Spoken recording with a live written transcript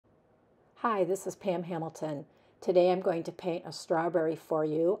Hi, this is Pam Hamilton. Today I'm going to paint a strawberry for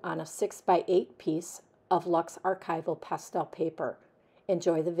you on a 6x8 piece of Luxe Archival pastel paper.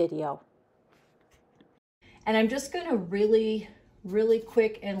 Enjoy the video. And I'm just going to really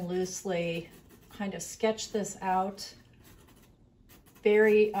quick and loosely kind of sketch this out.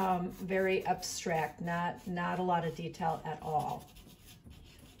 Very abstract, not a lot of detail at all.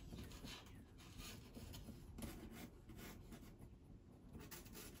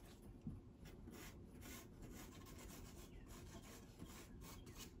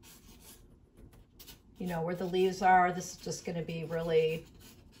 You know, where the leaves are, this is just going to be really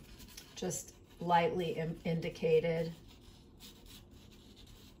just lightly indicated.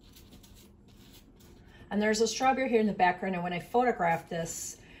 And there's a strawberry here in the background, and when I photographed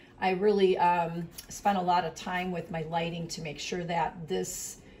this, I really spent a lot of time with my lighting to make sure that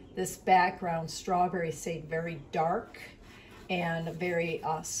this background strawberry stayed very dark and very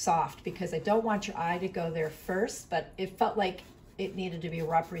soft, because I don't want your eye to go there first, but it felt like it needed to be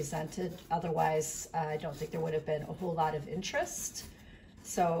represented. Otherwise, I don't think there would have been a whole lot of interest.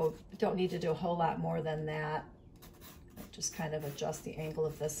 So don't need to do a whole lot more than that. Just kind of adjust the angle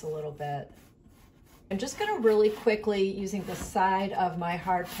of this a little bit. I'm just going to really quickly, using the side of my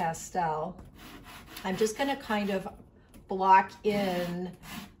hard pastel, I'm just going to kind of block in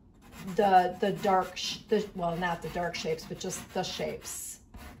the dark, well, not the dark shapes, but just the shapes.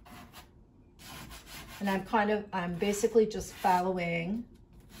 And I'm basically just following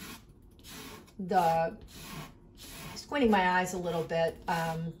squinting my eyes a little bit,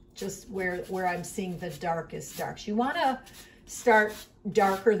 just where I'm seeing the darkest darks. You want to start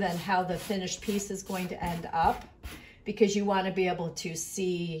darker than how the finished piece is going to end up, because you want to be able to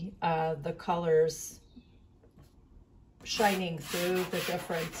see the colors shining through the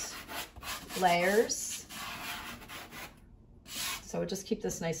different layers. So just keep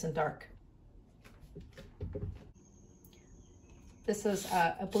this nice and dark. This is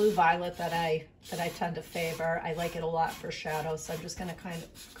a blue violet that I tend to favor. I like it a lot for shadow, so I'm just going to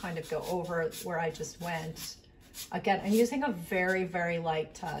kind of go over where I just went. Again, I'm using a very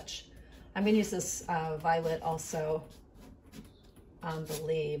light touch. I'm going to use this violet also on the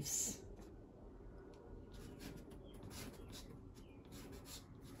leaves.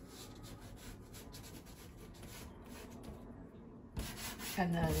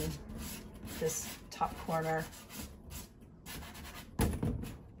 And then this top corner.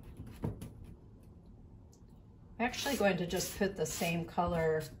 I'm actually going to just put the same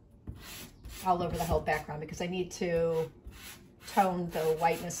color all over the whole background, because I need to tone the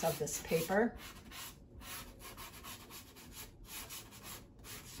whiteness of this paper.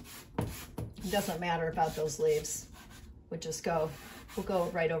 It doesn't matter about those leaves. We'll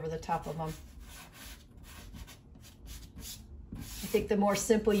go right over the top of them. I think the more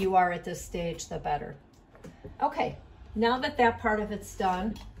simple you are at this stage, the better. Okay, now that part of it's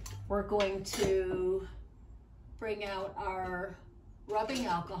done, we're going to bring out our rubbing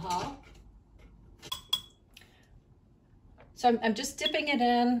alcohol. So I'm just dipping it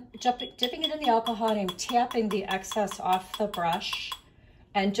in the alcohol, and I'm tapping the excess off the brush.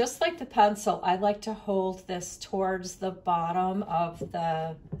 And just like the pencil, I like to hold this towards the bottom of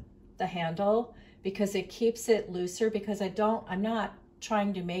the handle, because it keeps it looser, because I'm not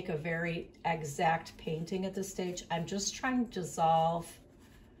trying to make a very exact painting at this stage. I'm just trying to dissolve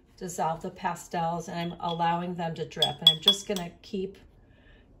the pastels, and I'm allowing them to drip. And I'm just gonna keep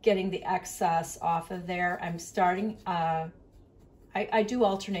getting the excess off of there. I'm starting, I do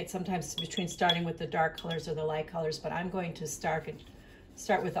alternate sometimes between starting with the dark colors or the light colors, but I'm going to start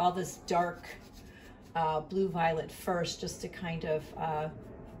with all this dark blue violet first, just to kind of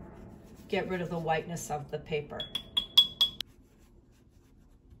get rid of the whiteness of the paper.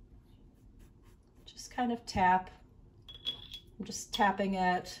 Just kind of tap. I'm just tapping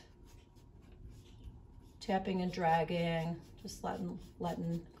it, tapping and dragging, just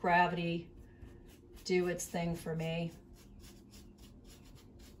letting gravity do its thing for me.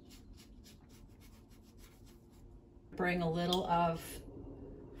 Bring a little of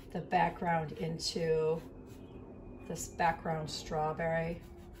the background into this background strawberry.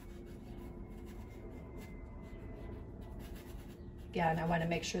 Again, I want to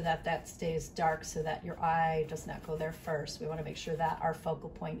make sure that stays dark so that your eye does not go there first. We want to make sure that our focal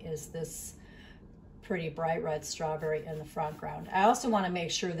point is this pretty bright red strawberry in the front ground. I also want to make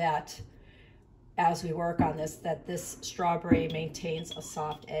sure that as we work on this, that this strawberry maintains a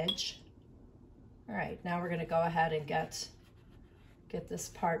soft edge. All right, now we're going to go ahead and get this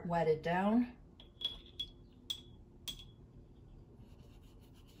part wetted down.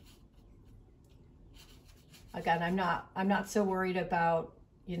 Again, I'm not so worried about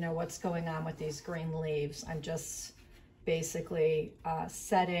you know, what's going on with these green leaves. I'm just basically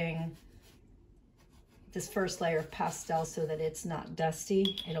setting this first layer of pastel so that it's not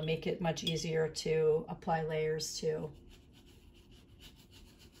dusty. It'll make it much easier to apply layers to.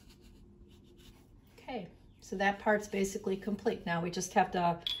 Okay, so that part's basically complete. Now we just have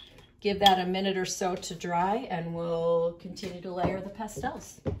to give that a minute or so to dry, and we'll continue to layer the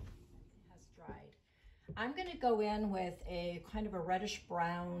pastels. It has dried. I'm gonna go in with a kind of a reddish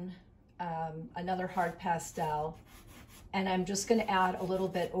brown, another hard pastel, and I'm just gonna add a little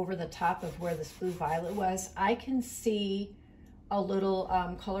bit over the top of where this blue violet was. I can see a little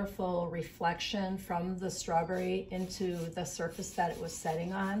colorful reflection from the strawberry into the surface that it was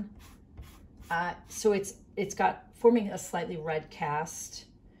setting on. So it's got forming a slightly red cast.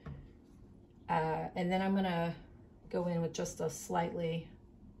 And then I'm gonna go in with just a slightly,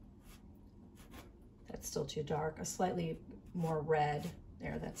 that's still too dark, a slightly more red.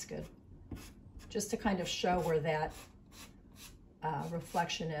 There, that's good. Just to kind of show where that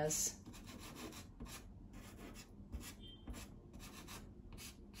reflection is.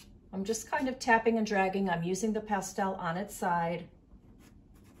 I'm just kind of tapping and dragging. I'm using the pastel on its side.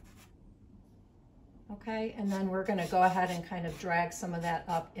 Okay, and then we're gonna go ahead and kind of drag some of that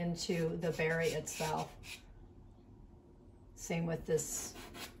up into the berry itself. Same with this,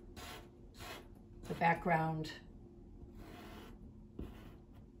 the background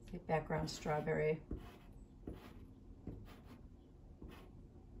strawberry.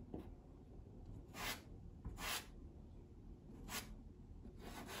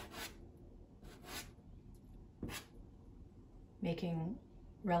 Making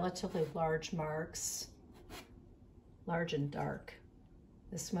relatively large marks, large and dark.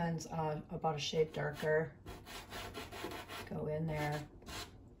 This one's about a shade darker. Go in there.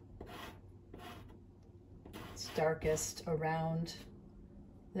 It's darkest around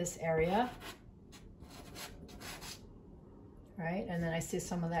this area. Right, and then I see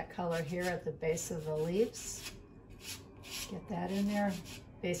some of that color here at the base of the leaves. Get that in there.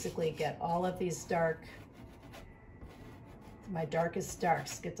 Basically get all of these dark, my darkest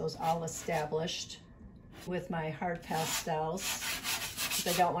darks, get those all established with my hard pastels, because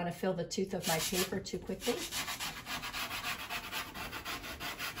I don't want to fill the tooth of my paper too quickly.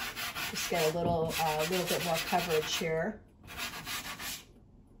 Just get a little bit more coverage here.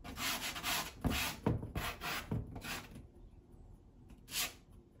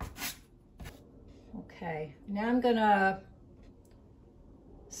 Okay, now I'm gonna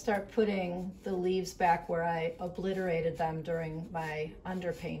start putting the leaves back where I obliterated them during my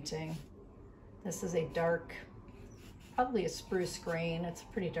underpainting. This is a dark, probably a spruce green. It's a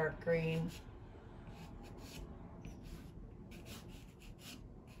pretty dark green.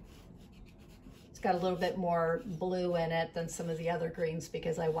 It's got a little bit more blue in it than some of the other greens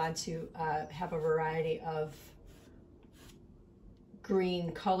because I want to have a variety of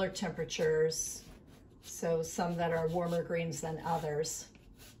green color temperatures. So some that are warmer greens than others.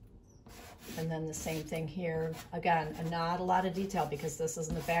 And then the same thing here. Again, not a lot of detail because this is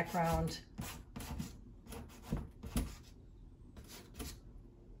in the background.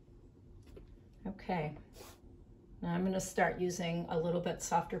 Okay, now I'm going to start using a little bit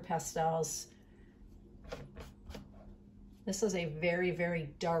softer pastels. This is a very, very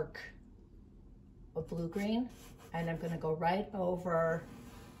dark blue-green, and I'm going to go right over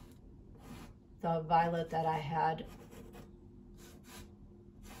the violet that I had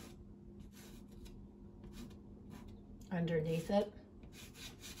underneath it.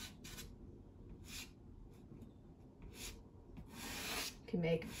 You can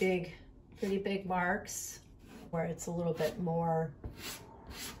make pretty big marks where it's a little bit more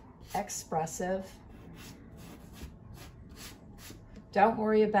expressive. Don't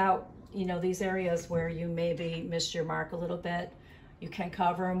worry about, you know, these areas where you maybe missed your mark a little bit. You can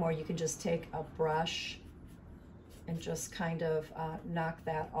cover them, or you can just take a brush and just kind of knock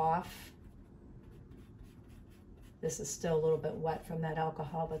that off. This is still a little bit wet from that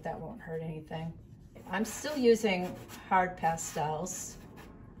alcohol, but that won't hurt anything. I'm still using hard pastels.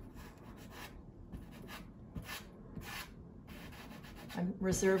 I'm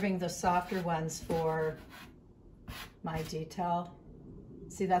reserving the softer ones for my detail.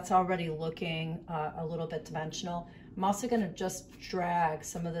 See, that's already looking a little bit dimensional. I'm also going to just drag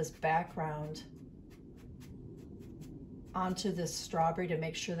some of this background onto this strawberry to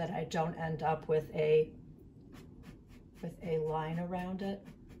make sure that I don't end up with a line around it.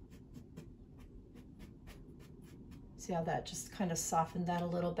 See how that just kind of softened that a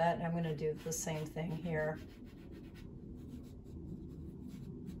little bit? And I'm going to do the same thing here.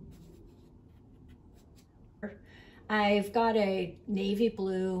 I've got a navy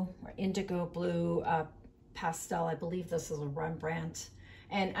blue or indigo blue pastel. I believe this is a Rembrandt.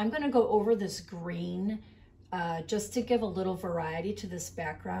 And I'm gonna go over this green just to give a little variety to this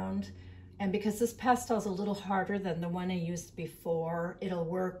background. And because this pastel is a little harder than the one I used before, it'll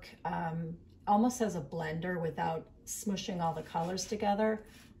work almost as a blender without smushing all the colors together.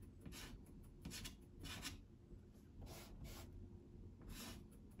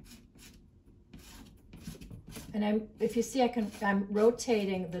 And if you see, I'm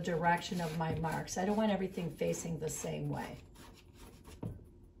rotating the direction of my marks. I don't want everything facing the same way.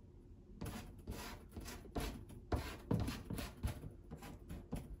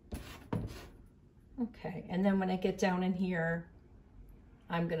 Okay, and then when I get down in here,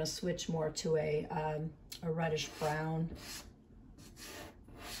 I'm gonna switch more to a reddish brown.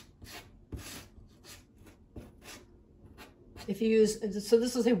 If you use, so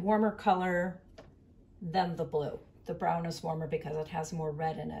this is a warmer color than the blue. The brown is warmer because it has more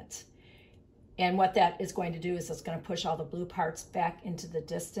red in it. And what that is going to do is it's going to push all the blue parts back into the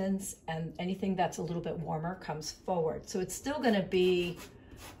distance, and anything that's a little bit warmer comes forward. So it's still going to be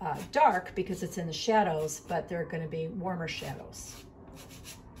dark because it's in the shadows, but they're going to be warmer shadows.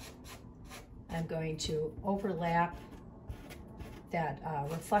 I'm going to overlap that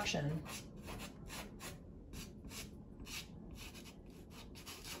reflection .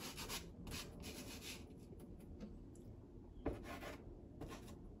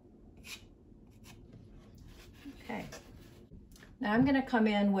 Okay, now I'm going to come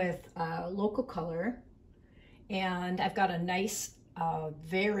in with local color, and I've got a nice,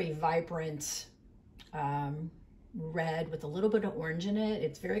 very vibrant red with a little bit of orange in it.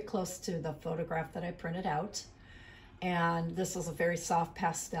 It's very close to the photograph that I printed out, and this is a very soft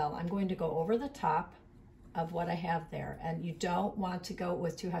pastel. I'm going to go over the top of what I have there, and you don't want to go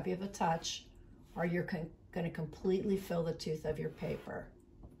with too heavy of a touch, or you're going to completely fill the tooth of your paper.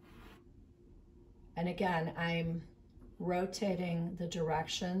 And again, I'm rotating the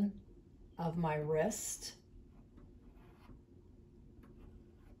direction of my wrist.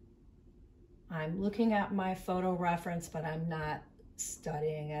 I'm looking at my photo reference, but I'm not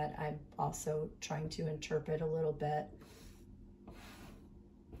studying it. I'm also trying to interpret a little bit.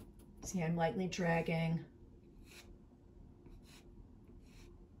 See, I'm lightly dragging.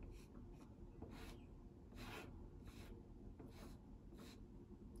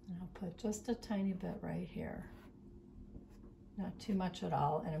 I'll put just a tiny bit right here. Not too much at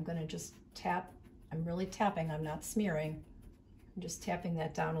all. And I'm going to just tap. I'm really tapping. I'm not smearing. I'm just tapping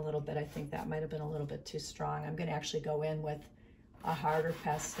that down a little bit. I think that might have been a little bit too strong. I'm going to actually go in with a harder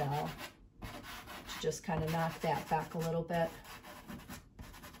pastel to just kind of knock that back a little bit.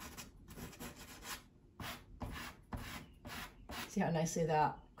 See how nicely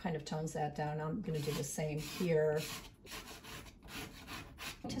that kind of tones that down. I'm going to do the same here.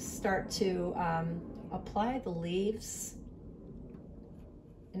 To start to apply the leaves.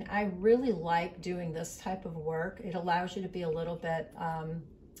 And I really like doing this type of work. It allows you to be a little bit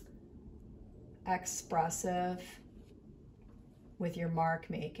expressive with your mark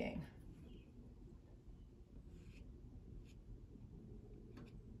making.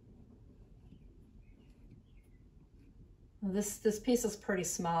 This piece is pretty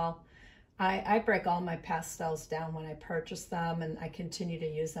small. I break all my pastels down when I purchase them, and I continue to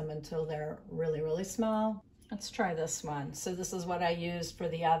use them until they're really, really small. Let's try this one. So this is what I used for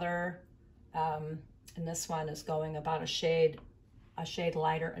the other, and this one is going about a shade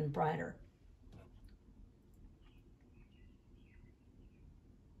lighter and brighter.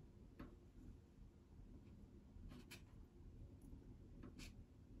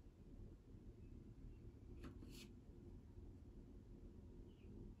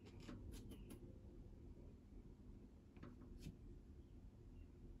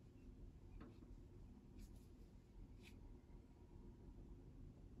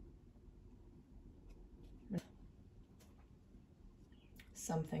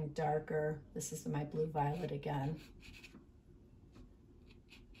 Something darker. This is my blue violet again.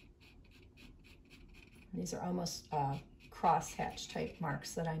 These are almost crosshatch type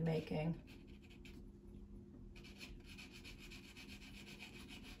marks that I'm making.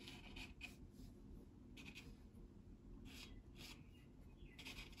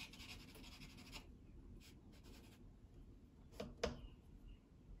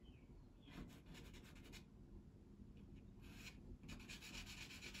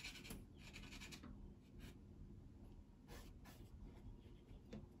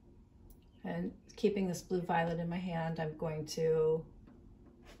 And keeping this blue violet in my hand, I'm going to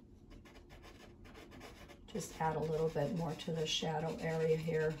just add a little bit more to the shadow area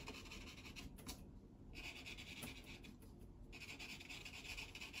here.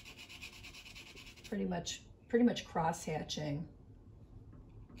 pretty much cross hatching.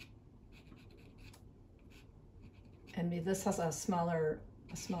 And this has a smaller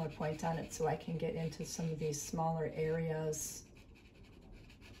point on it, so I can get into some of these smaller areas.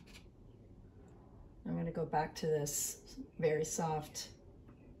 I'm going to go back to this very soft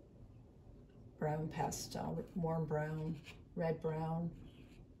brown pastel, warm brown, red brown.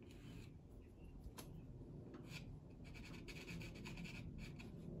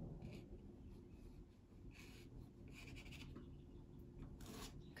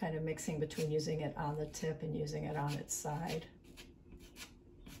 Kind of mixing between using it on the tip and using it on its side.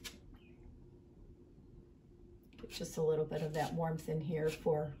 Get just a little bit of that warmth in here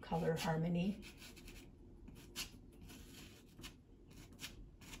for color harmony.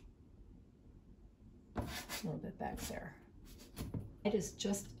 A little bit back there. It is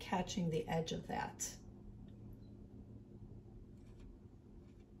just catching the edge of that.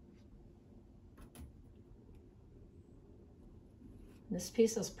 This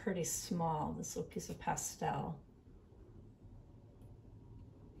piece is pretty small, this little piece of pastel.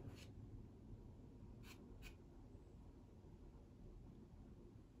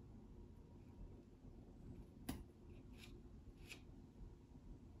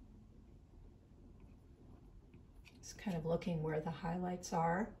 Just kind of looking where the highlights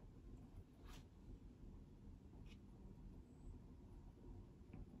are.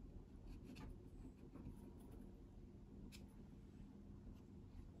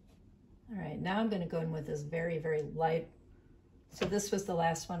 All right, now I'm going to go in with this very, very light. So this was the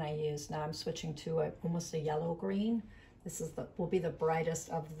last one I used. Now I'm switching to almost a yellow green. This is will be the brightest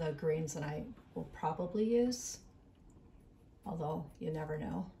of the greens that I will probably use, although you never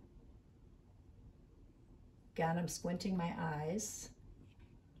know. Again, I'm squinting my eyes.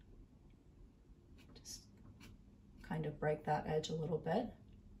 Just kind of break that edge a little bit.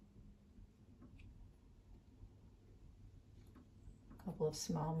 Couple of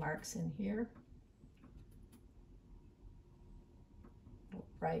small marks in here. A little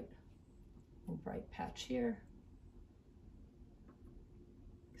bright patch here.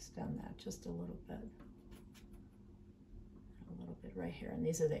 Extend that just a little bit right here. And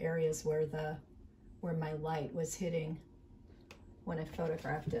these are the areas where my light was hitting when I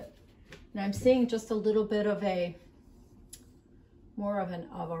photographed it. Now I'm seeing just a little bit of more of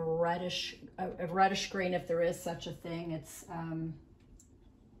a reddish green, if there is such a thing. It's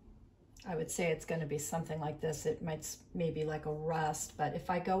I would say it's going to be something like this. It might maybe like a rust, but if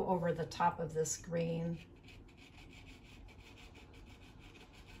I go over the top of this green,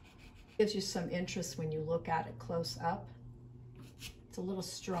 it gives you some interest when you look at it close up. It's a little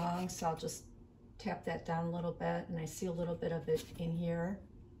strong, so I'll just tap that down a little bit, and I see a little bit of it in here,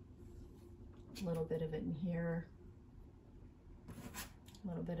 a little bit of it in here, a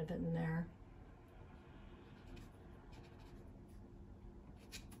little bit of it in there.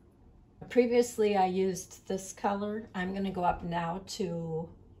 Previously I used this color. I'm going to go up now to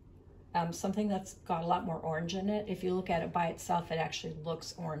something that's got a lot more orange in it. If you look at it by itself, it actually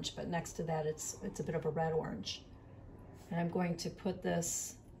looks orange, but next to that it's a bit of a red orange. And I'm going to put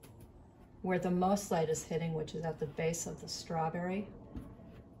this where the most light is hitting, which is at the base of the strawberry.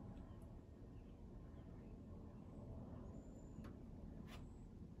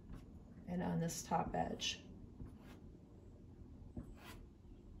 And on this top edge.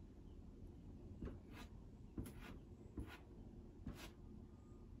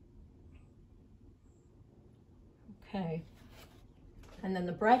 Okay, and then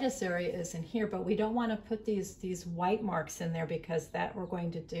the brightest area is in here, but we don't want to put these white marks in there because that we're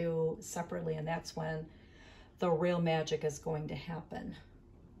going to do separately, and that's when the real magic is going to happen.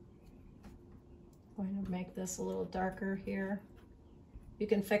 I'm going to make this a little darker here. You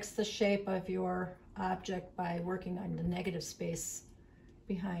can fix the shape of your object by working on the negative space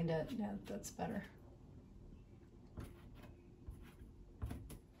behind it. Yeah, that's better.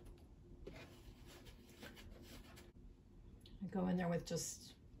 Go in there with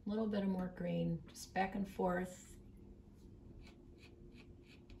just a little bit of more green, just back and forth.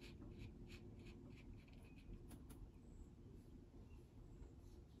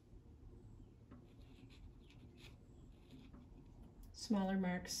 Smaller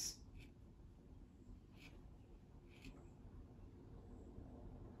marks.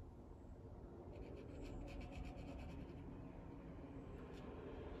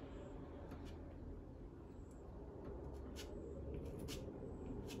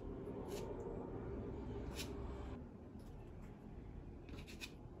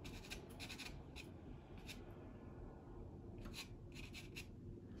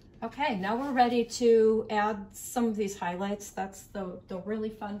 Okay, now we're ready to add some of these highlights. That's the really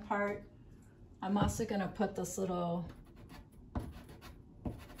fun part. I'm also going to put this little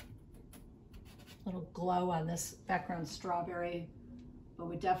glow on this background strawberry, but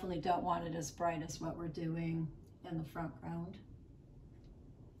we definitely don't want it as bright as what we're doing in the front ground.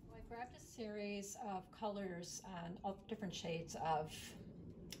 So I grabbed a series of colors and all different shades of,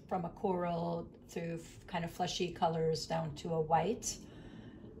 from a coral through kind of fleshy colors down to a white.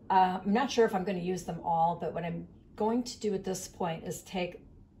 I'm not sure if I'm going to use them all, but what I'm going to do at this point is take,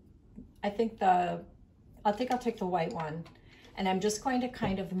 I'll take the white one, and I'm just going to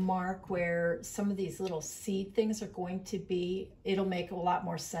kind of mark where some of these little seed things are going to be. It'll make a lot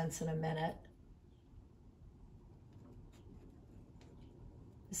more sense in a minute.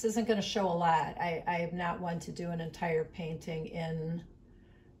 This isn't going to show a lot. I am not one to do an entire painting in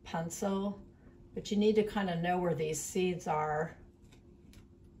pencil, but you need to kind of know where these seeds are.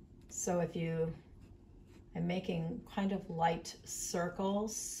 So if I'm making kind of light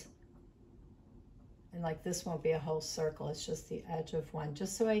circles, and like this won't be a whole circle, it's just the edge of one,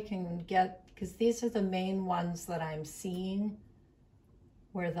 just so I can get, because these are the main ones that I'm seeing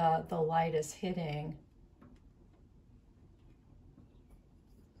where the light is hitting.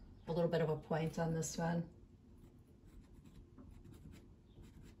 A little bit of a point on this one.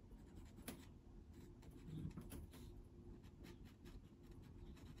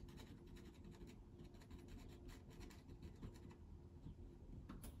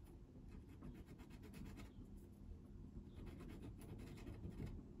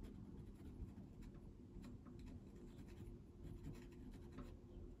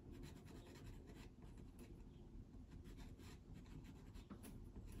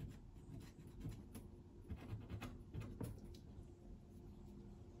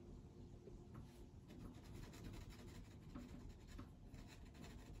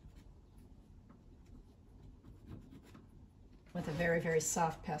 With a very, very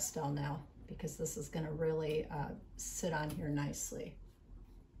soft pastel now, because this is going to really sit on here nicely.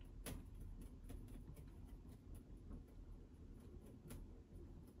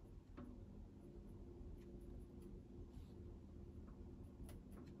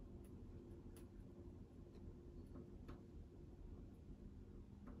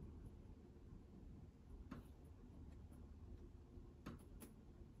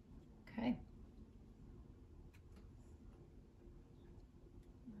 Okay.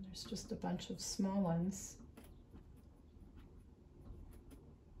 There's just a bunch of small ones.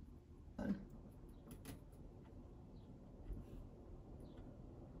 And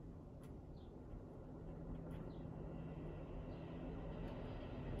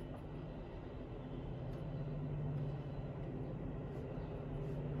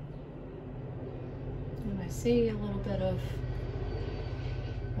I see a little bit of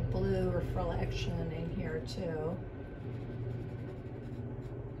a blue reflection in here too.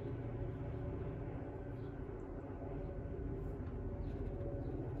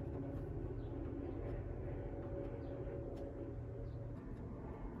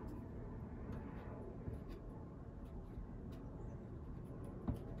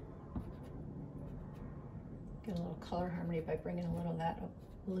 Get a little color harmony by bringing a little of that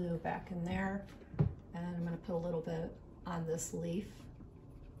blue back in there. And I'm going to put a little bit on this leaf.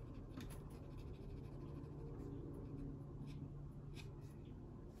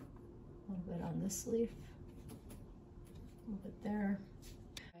 A little bit on this leaf. A little bit there.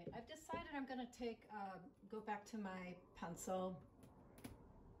 Right, I've decided I'm going to go back to my pencil.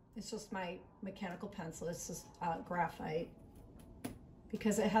 It's just my mechanical pencil. It's just graphite,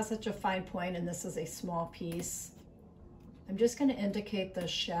 because it has such a fine point and this is a small piece. I'm just going to indicate the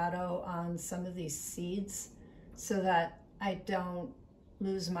shadow on some of these seeds so that I don't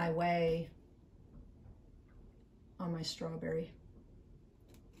lose my way on my strawberry.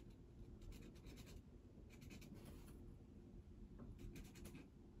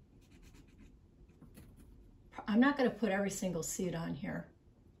 I'm not going to put every single seed on here.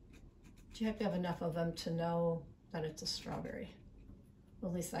 You have to have enough of them to know that it's a strawberry.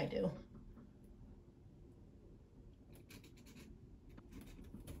 Well, at least I do.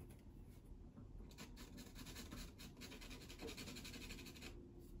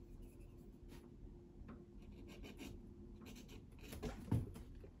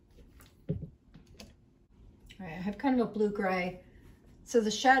 All right, I have kind of a blue-gray. So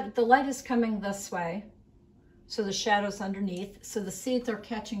the light is coming this way. So the shadow's underneath. So the seeds are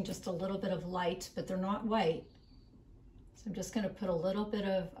catching just a little bit of light, but they're not white. So I'm just going to put a little bit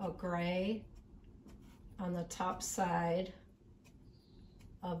of a gray on the top side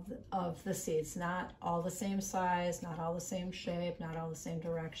of the seeds. Not all the same size, not all the same shape, not all the same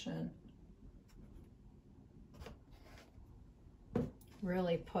direction.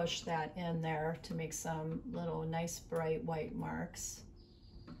 really push that in there to make some little nice bright white marks.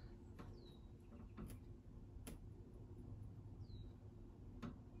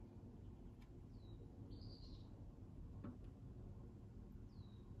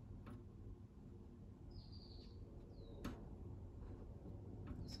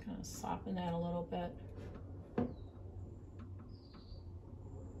 Just kind of soften that a little bit.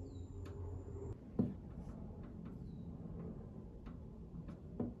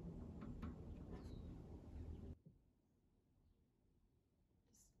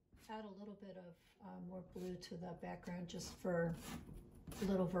 Add a little bit of more blue to the background just for a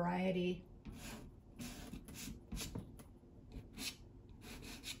little variety.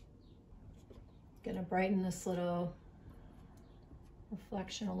 Gonna brighten this little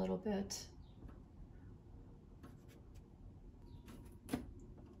reflection a little bit. A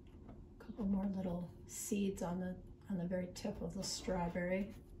couple more little seeds on the very tip of the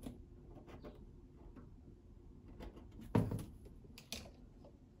strawberry.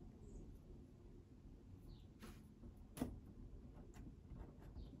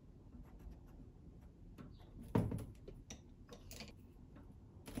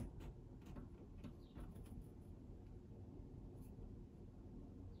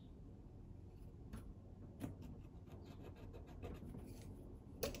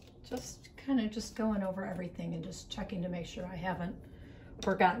 Just kind of just going over everything and just checking to make sure I haven't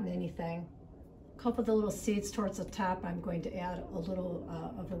forgotten anything. A couple of the little seeds towards the top, I'm going to add a little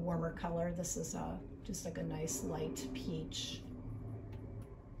of a warmer color. This is just like a nice light peach.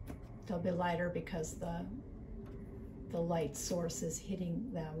 They'll be lighter because the light source is hitting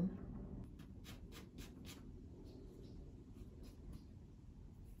them.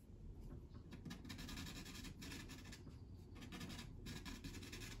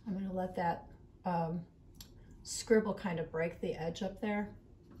 I'm going to let that scribble kind of break the edge up there.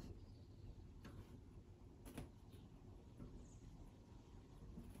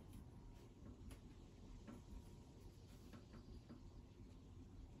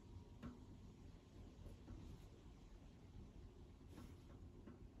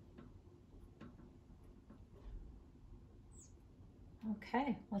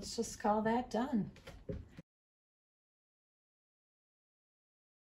 Okay, let's just call that done.